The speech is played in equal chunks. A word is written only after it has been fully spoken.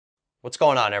What's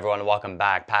going on, everyone? Welcome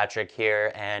back. Patrick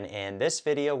here, and in this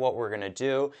video what we're going to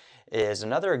do is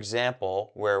another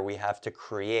example where we have to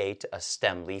create a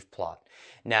stem leaf plot.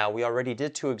 Now, we already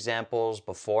did two examples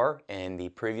before in the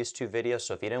previous two videos,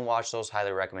 so if you didn't watch those,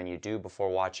 highly recommend you do before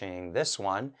watching this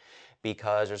one,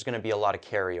 because there's going to be a lot of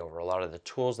carryover. A lot of the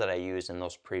tools that I used in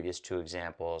those previous two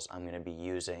examples I'm going to be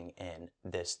using in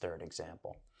this third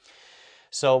example.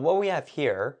 So what we have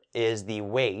here is the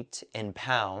weight in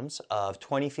pounds of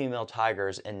 20 female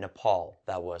tigers in Nepal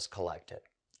that was collected.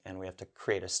 And we have to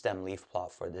create a stem leaf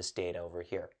plot for this data over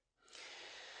here.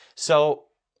 So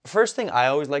first thing I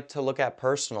always like to look at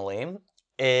personally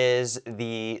is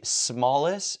the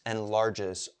smallest and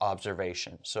largest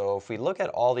observation. So if we look at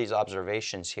all these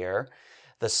observations here,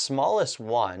 the smallest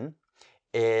one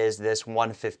is this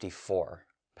 154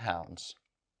 pounds.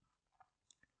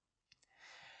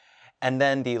 And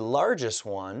then the largest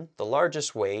one, the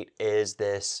largest weight, is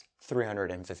this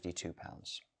 352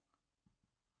 pounds.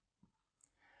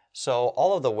 So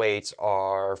all of the weights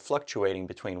are fluctuating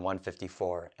between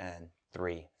 154 and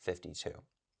 352.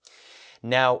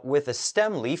 Now, with a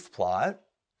stem leaf plot,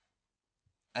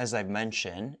 as I've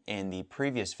mentioned in the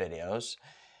previous videos,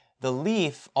 the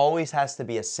leaf always has to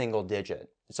be a single digit.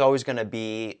 It's always going to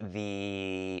be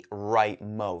the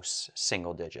rightmost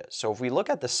single digit. So if we look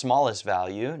at the smallest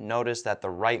value, notice that the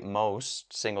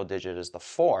rightmost single digit is the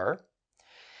 4.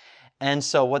 And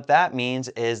so what that means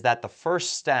is that the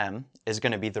first stem is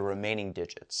going to be the remaining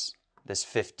digits, this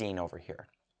 15 over here.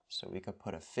 So we could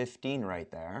put a 15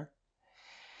 right there.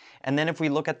 And then if we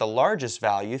look at the largest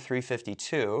value,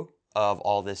 352, of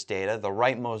all this data, the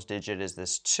rightmost digit is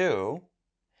this 2.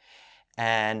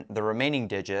 And the remaining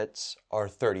digits are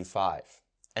 35.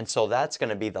 And so that's going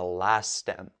to be the last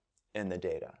stem in the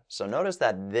data. So notice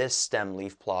that this stem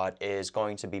leaf plot is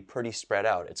going to be pretty spread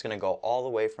out. It's going to go all the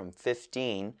way from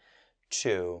 15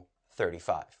 to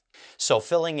 35. So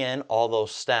filling in all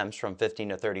those stems from 15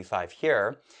 to 35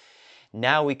 here,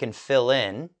 now we can fill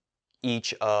in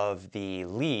each of the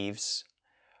leaves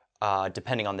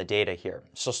depending on the data here.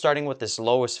 So starting with this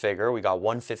lowest figure, we got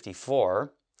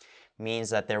 154. Means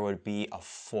that there would be a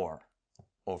 4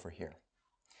 over here.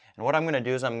 And what I'm going to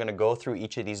do is I'm going to go through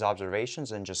each of these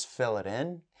observations and just fill it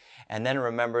in. And then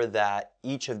remember that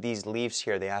each of these leaves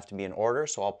here, they have to be in order,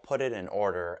 so I'll put it in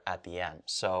order at the end.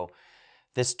 So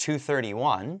this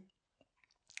 231,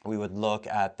 we would look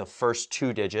at the first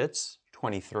two digits,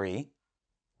 23,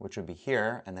 which would be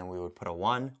here, and then we would put a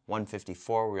 1.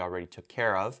 154 we already took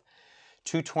care of.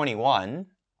 221,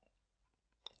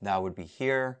 that would be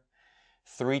here.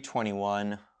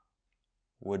 321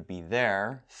 would be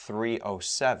there,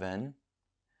 307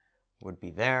 would be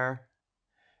there,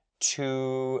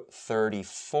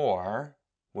 234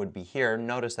 would be here.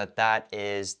 Notice that that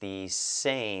is the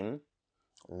same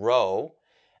row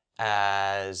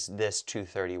as this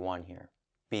 231 here,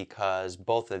 because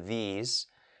both of these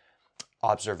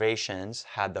observations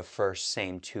had the first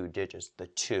same two digits, the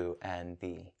 2 and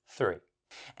the 3.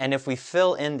 And if we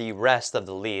fill in the rest of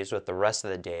the leaves with the rest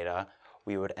of the data,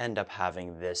 we would end up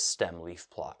having this stem leaf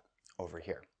plot over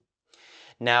here.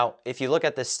 Now, if you look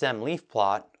at this stem leaf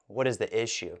plot, what is the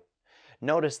issue?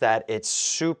 Notice that it's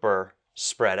super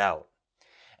spread out.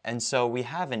 And so we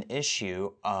have an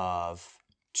issue of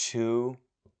too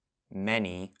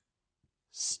many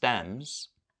stems,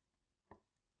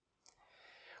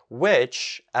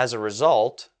 which, as a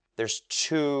result, there's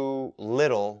too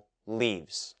little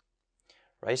leaves.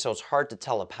 Right? So it's hard to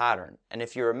tell a pattern. And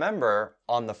if you remember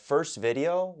on the first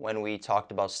video when we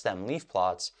talked about stem leaf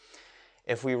plots,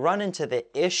 if we run into the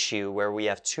issue where we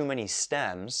have too many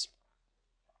stems,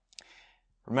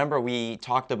 remember we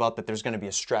talked about that there's going to be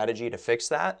a strategy to fix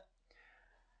that.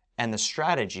 And the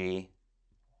strategy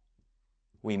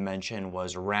we mentioned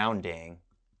was rounding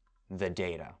the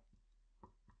data.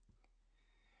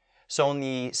 So in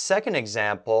the second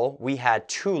example, we had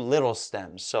too little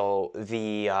stems. So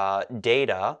the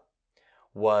data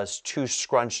was too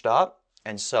scrunched up,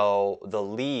 and so the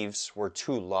leaves were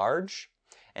too large,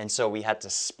 and so we had to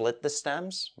split the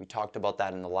stems. We talked about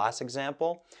that in the last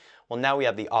example. Well, now we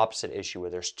have the opposite issue where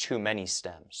there's too many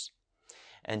stems.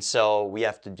 And so we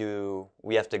have to go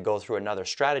through another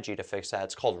strategy to fix that.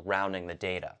 It's called rounding the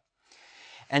data.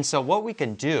 And so what we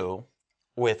can do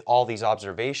with all these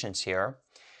observations here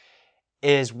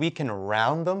is we can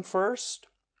round them first.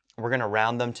 We're going to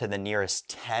round them to the nearest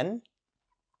 10.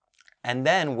 And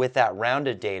then with that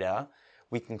rounded data,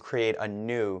 we can create a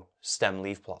new stem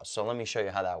leaf plot. So let me show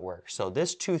you how that works. So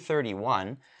this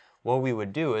 231, what we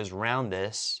would do is round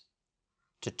this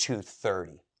to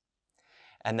 230.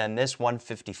 And then this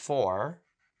 154,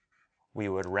 we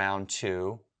would round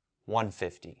to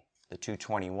 150. The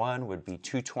 221 would be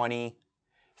 220.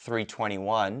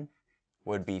 321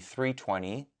 would be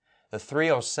 320. The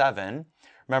 307,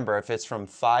 remember if it's from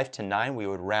 5 to 9 we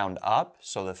would round up,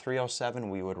 so the 307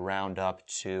 we would round up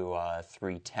to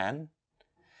 310.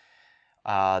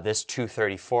 This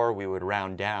 234 we would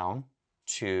round down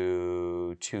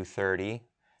to 230.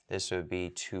 This would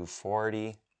be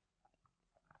 240.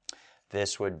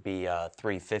 This would be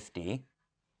 350.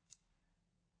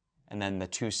 And then the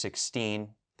 216,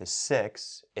 the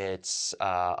 6, it's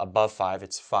above 5,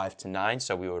 it's 5 to 9,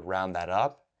 so we would round that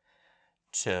up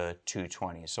to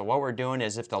 220. So what we're doing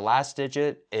is if the last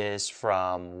digit is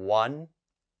from 1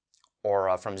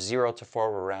 or from 0 to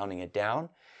 4, we're rounding it down.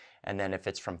 And then if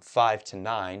it's from 5 to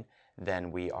 9,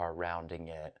 then we are rounding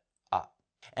it up.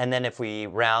 And then if we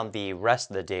round the rest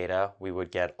of the data, we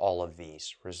would get all of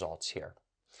these results here.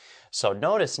 So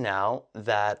notice now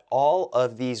that all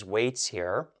of these weights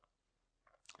here,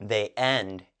 they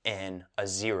end in a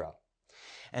 0.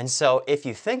 And so if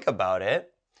you think about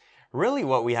it, really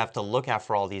what we have to look at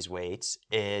for all these weights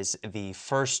is the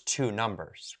first two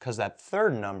numbers, because that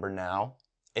third number now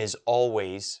is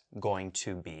always going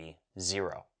to be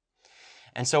 0.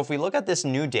 And so if we look at this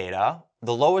new data,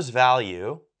 the lowest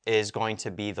value is going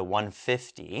to be the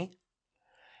 150,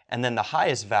 and then the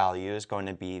highest value is going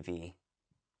to be the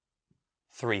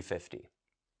 350.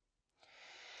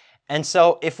 And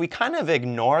so if we kind of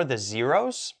ignore the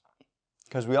zeros,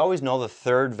 because we always know the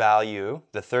third value,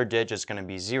 the third digit is going to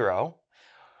be 0,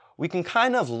 we can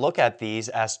kind of look at these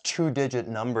as two-digit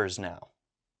numbers now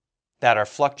that are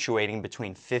fluctuating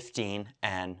between 15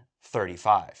 and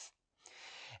 35.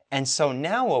 And so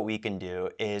now what we can do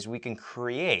is we can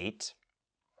create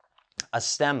a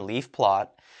stem leaf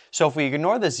plot. So if we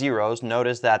ignore the zeros,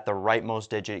 notice that the rightmost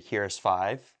digit here is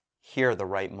 5. Here the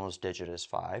rightmost digit is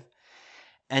 5.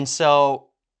 And so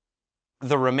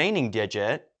the remaining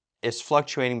digit is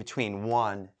fluctuating between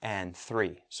 1 and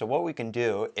 3. So what we can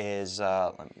do is,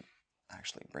 let me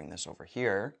actually bring this over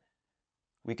here.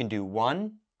 We can do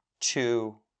 1,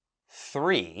 2,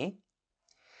 3.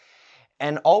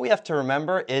 And all we have to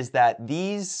remember is that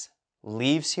these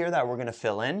leaves here that we're going to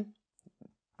fill in,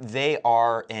 they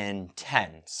are in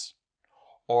tens,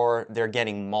 or they're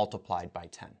getting multiplied by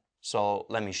 10. So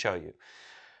let me show you.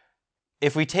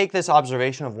 If we take this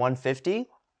observation of 150,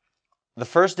 the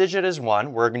first digit is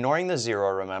 1. We're ignoring the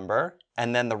 0, remember?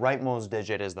 And then the rightmost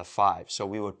digit is the 5. So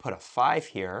we would put a 5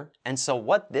 here. And so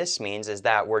what this means is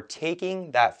that we're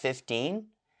taking that 15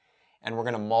 and we're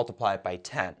going to multiply it by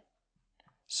 10.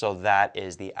 So that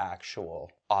is the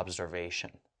actual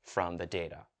observation from the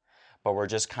data. But we're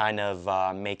just kind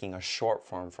of making a short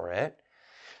form for it.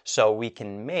 So we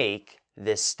can make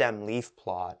this stem leaf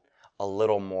plot a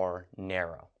little more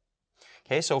narrow.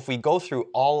 Okay, so if we go through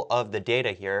all of the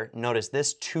data here, notice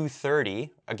this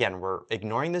 230, again, we're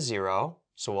ignoring the 0,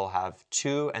 so we'll have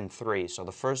 2 and 3. So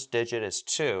the first digit is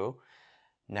 2,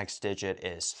 next digit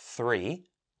is 3.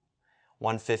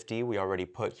 150 we already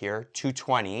put here.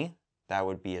 220, that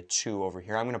would be a 2 over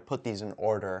here. I'm going to put these in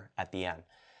order at the end.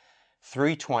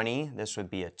 320, this would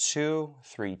be a 2.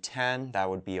 310, that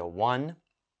would be a 1.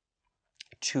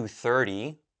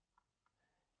 230,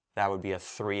 that would be a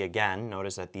 3 again.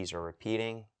 Notice that these are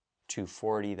repeating.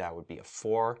 240, that would be a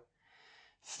 4.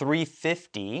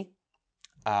 350,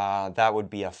 that would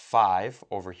be a 5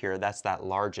 over here. That's that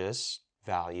largest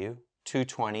value.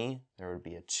 220, there would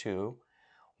be a 2.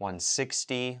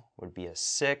 160 would be a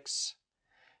 6.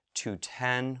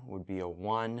 210 would be a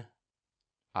 1.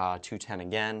 210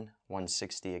 again.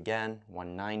 160 again.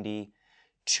 190.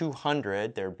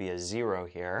 200, there would be a 0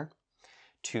 here.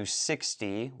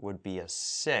 260 would be a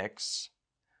 6,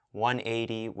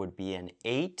 180 would be an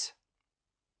 8,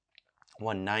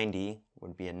 190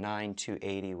 would be a 9,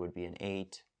 280 would be an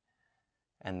 8,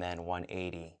 and then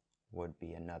 180 would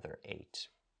be another 8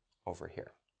 over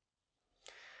here.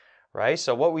 Right?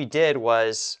 So what we did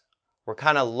was we're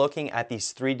kind of looking at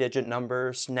these three-digit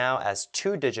numbers now as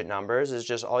two-digit numbers. It's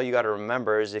just all you got to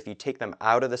remember is if you take them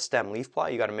out of the stem leaf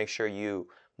plot, you got to make sure you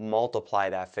multiply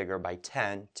that figure by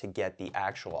 10 to get the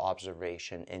actual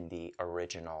observation in the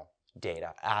original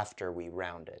data after we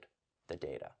rounded the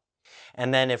data.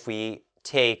 And then if we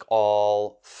take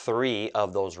all 3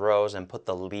 of those rows and put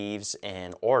the leaves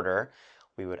in order,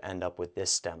 we would end up with this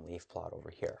stem leaf plot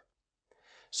over here.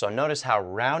 So notice how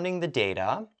rounding the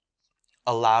data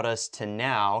allowed us to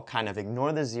now kind of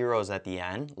ignore the zeros at the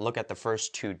end, look at the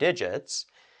first 2 digits,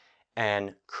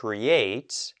 and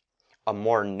create a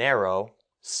more narrow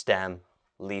stem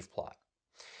leaf plot.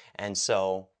 And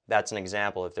so that's an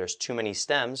example. If there's too many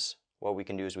stems, what we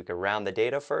can do is we could round the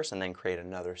data first and then create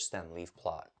another stem leaf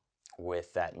plot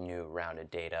with that new rounded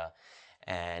data.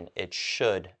 and it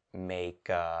should make,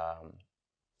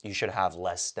 you should have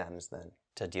less stems than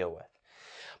to deal with.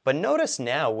 But notice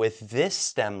now with this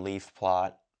stem leaf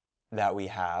plot that we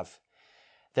have,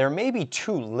 there may be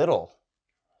too little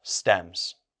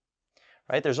stems,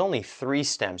 right? There's only 3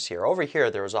 stems here. Over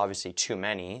here, there was obviously too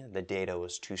many. The data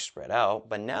was too spread out,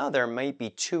 but now there might be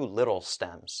too little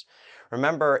stems.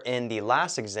 Remember in the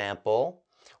last example,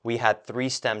 we had 3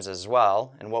 stems as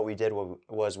well, and what we did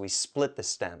was we split the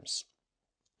stems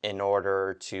in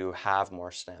order to have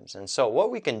more stems. And so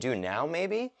what we can do now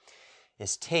maybe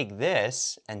is take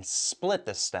this and split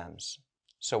the stems.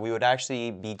 So we would actually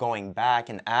be going back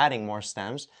and adding more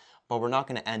stems, but we're not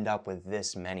going to end up with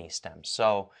this many stems.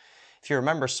 So if you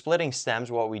remember splitting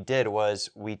stems, what we did was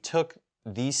we took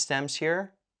these stems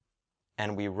here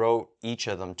and we wrote each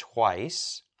of them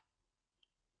twice.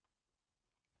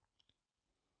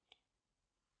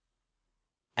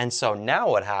 And so now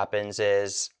what happens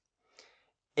is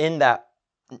in that,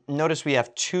 notice we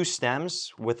have 2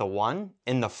 stems with a 1.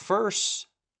 In the first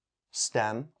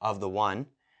stem of the 1,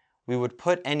 we would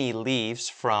put any leaves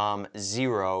from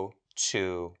 0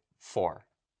 to 4.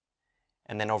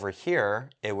 And then over here,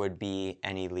 it would be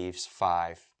any leaves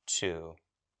 5 to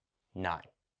 9.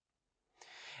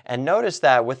 And notice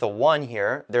that with a 1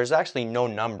 here, there's actually no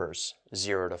numbers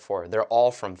 0 to 4. They're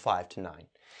all from 5 to 9.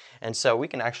 And so we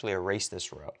can actually erase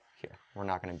this row here. We're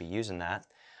not going to be using that.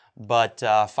 But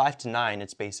 5 to 9,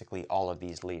 it's basically all of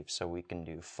these leaves. So we can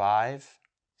do 5,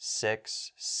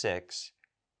 6, 6,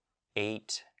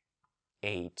 8,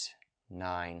 8,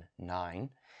 9, 9.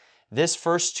 This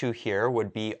first 2 here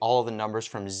would be all the numbers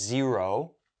from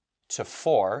 0 to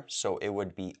 4. So it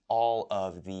would be all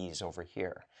of these over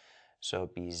here. So it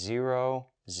would be 0,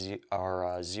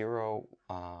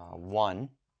 1,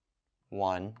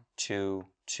 1, 2,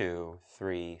 2,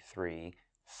 3, 3,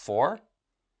 4.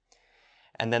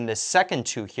 And then the second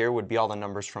 2 here would be all the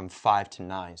numbers from 5 to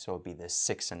 9. So it would be the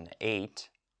 6 and the 8.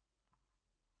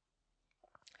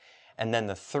 And then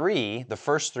the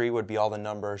first 3 would be all the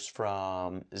numbers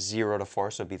from 0 to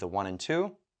 4. So it would be the 1 and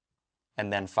 2.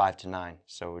 And then 5 to 9.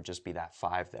 So it would just be that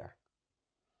 5 there.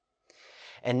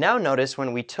 And now notice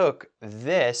when we took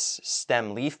this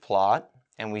stem leaf plot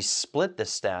and we split the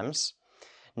stems,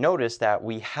 notice that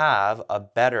we have a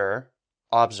better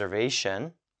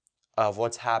observation of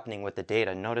what's happening with the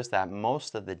data. Notice that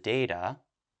most of the data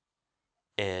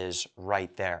is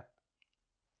right there,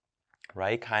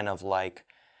 right? Kind of like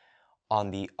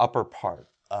on the upper part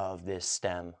of this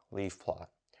stem leaf plot.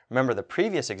 Remember the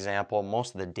previous example,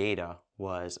 most of the data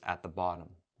was at the bottom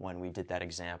when we did that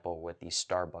example with the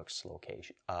Starbucks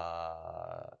location.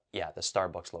 The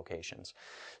Starbucks locations.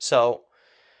 So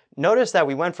notice that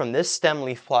we went from this stem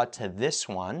leaf plot to this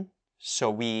one.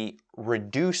 So we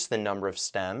reduce the number of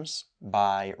stems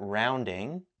by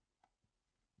rounding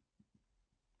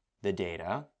the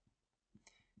data.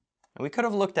 And we could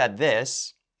have looked at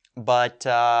this, but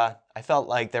I felt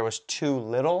like there was too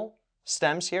little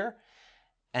stems here.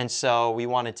 And so we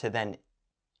wanted to then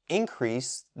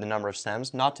increase the number of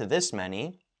stems, not to this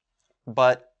many,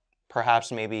 but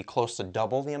perhaps maybe close to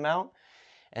double the amount.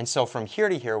 And so from here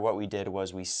to here, what we did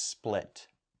was we split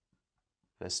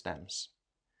the stems.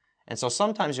 And so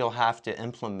sometimes you'll have to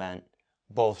implement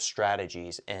both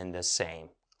strategies in the same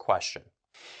question.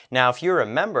 Now, if you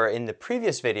remember in the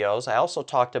previous videos, I also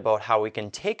talked about how we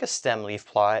can take a stem leaf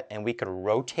plot and we could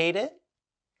rotate it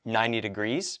 90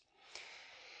 degrees.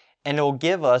 And it will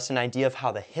give us an idea of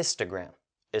how the histogram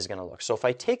is going to look. So if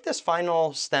I take this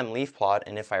final stem leaf plot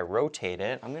and if I rotate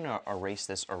it, I'm going to erase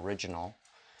this original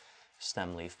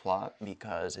stem leaf plot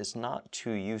because it's not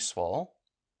too useful.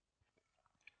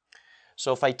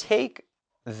 So if I take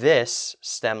this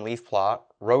stem leaf plot,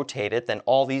 rotate it, then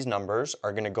all these numbers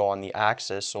are going to go on the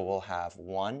axis. So we'll have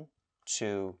 1,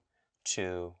 2,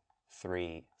 2,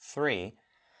 3, 3.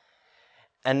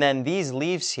 And then these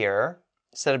leaves here,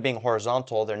 instead of being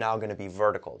horizontal, they're now going to be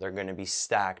vertical. They're going to be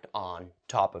stacked on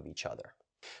top of each other.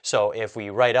 So if we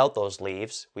write out those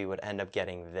leaves, we would end up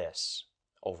getting this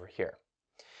over here.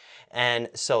 And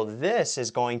so this is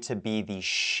going to be the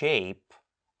shape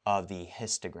of the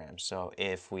histogram. So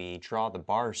if we draw the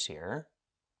bars here,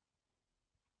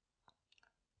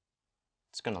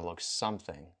 it's going to look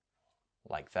something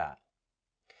like that.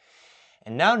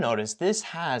 And now notice this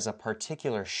has a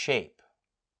particular shape,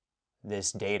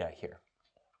 this data here.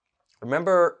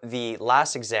 Remember the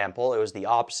last example, it was the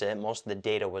opposite. Most of the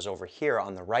data was over here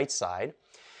on the right side.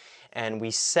 And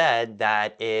we said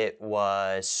that it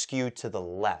was skewed to the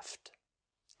left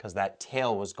because that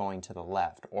tail was going to the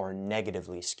left or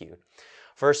negatively skewed.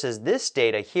 Versus this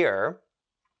data here,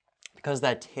 because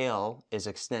that tail is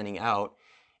extending out,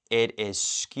 it is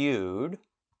skewed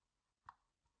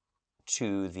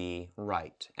to the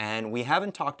right. And we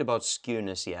haven't talked about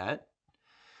skewness yet.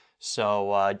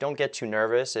 So don't get too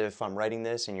nervous if I'm writing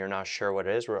this and you're not sure what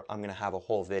it is. I'm going to have a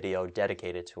whole video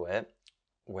dedicated to it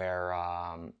where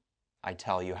I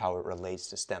tell you how it relates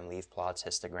to stem leaf plots,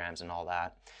 histograms, and all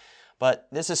that. But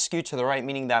this is skewed to the right,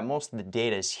 meaning that most of the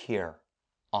data is here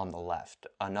on the left.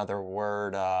 Another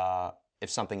word, if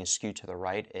something is skewed to the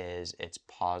right, is it's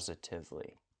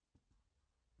positively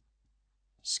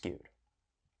skewed.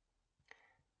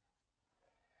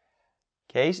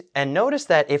 Okay, and notice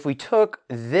that if we took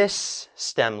this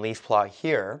stem leaf plot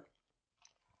here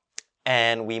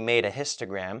and we made a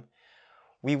histogram,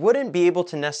 we wouldn't be able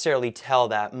to necessarily tell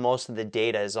that most of the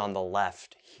data is on the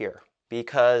left here,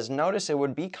 because notice it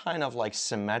would be kind of like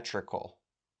symmetrical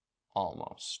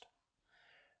almost.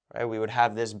 Right? We would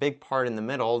have this big part in the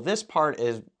middle. This part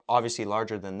is obviously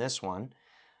larger than this one,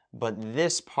 but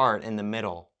this part in the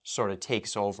middle sort of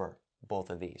takes over both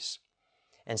of these.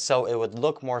 And so it would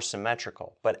look more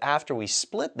symmetrical. But after we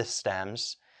split the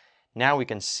stems, now we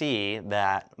can see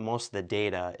that most of the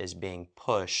data is being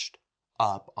pushed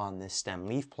up on this stem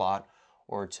leaf plot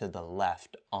or to the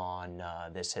left on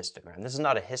this histogram. This is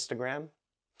not a histogram,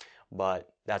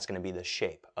 but that's going to be the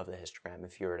shape of the histogram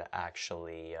if you were to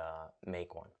actually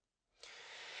make one.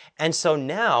 And so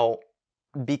now,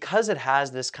 because it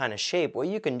has this kind of shape, what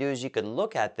you can do is you could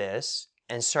look at this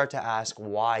and start to ask,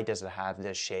 why does it have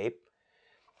this shape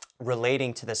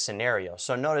relating to the scenario?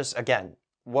 So notice, again,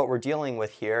 what we're dealing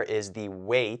with here is the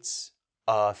weights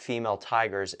of female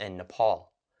tigers in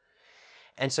Nepal.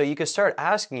 And so you could start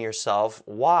asking yourself,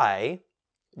 why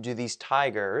do these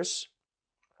tigers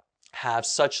have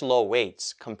such low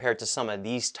weights compared to some of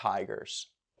these tigers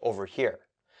over here?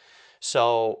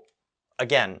 So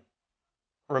again,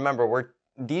 remember,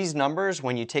 these numbers,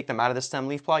 when you take them out of the stem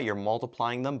leaf plot, you're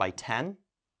multiplying them by 10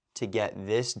 to get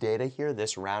this data here,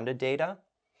 this rounded data.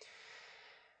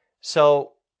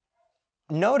 So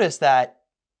notice that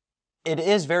it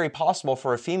is very possible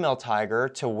for a female tiger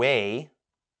to weigh,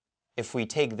 if we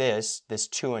take this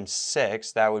 2 and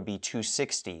 6, that would be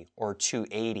 260 or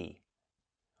 280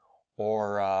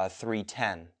 or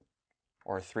 310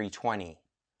 or 320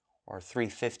 or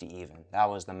 350 even. That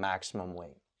was the maximum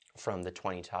weight from the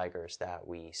 20 tigers that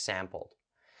we sampled.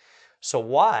 So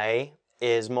why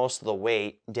is most of the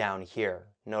weight down here?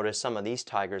 Notice some of these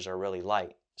tigers are really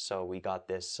light. So we got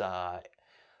this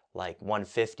like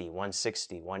 150,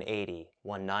 160, 180,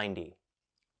 190,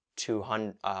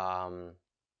 200,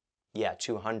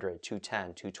 200,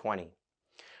 210, 220,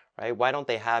 right? Why don't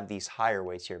they have these higher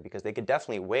weights here? Because they could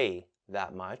definitely weigh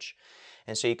that much.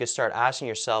 And so you could start asking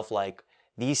yourself, like,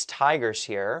 these tigers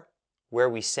here, where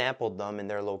we sampled them in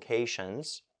their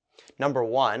locations, number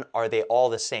one, are they all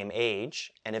the same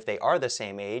age? And if they are the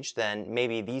same age, then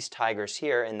maybe these tigers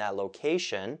here in that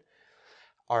location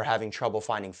are having trouble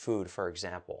finding food, for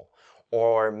example.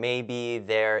 Or maybe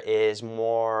there is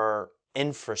more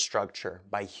infrastructure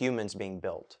by humans being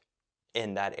built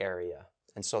in that area.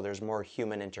 And so there's more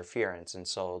human interference. And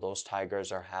so those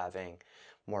tigers are having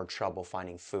more trouble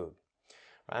finding food.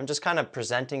 I'm just kind of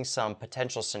presenting some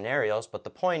potential scenarios, but the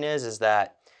point is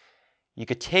that you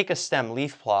could take a stem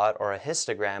leaf plot or a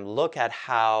histogram, look at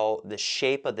how the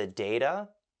shape of the data,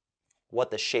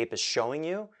 what the shape is showing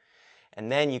you,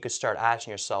 and then you could start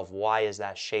asking yourself, why is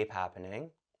that shape happening?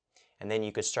 And then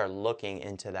you could start looking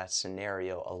into that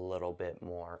scenario a little bit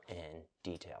more in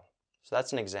detail. So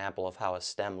that's an example of how a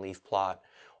stem leaf plot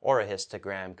or a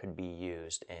histogram could be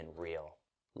used in real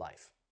life.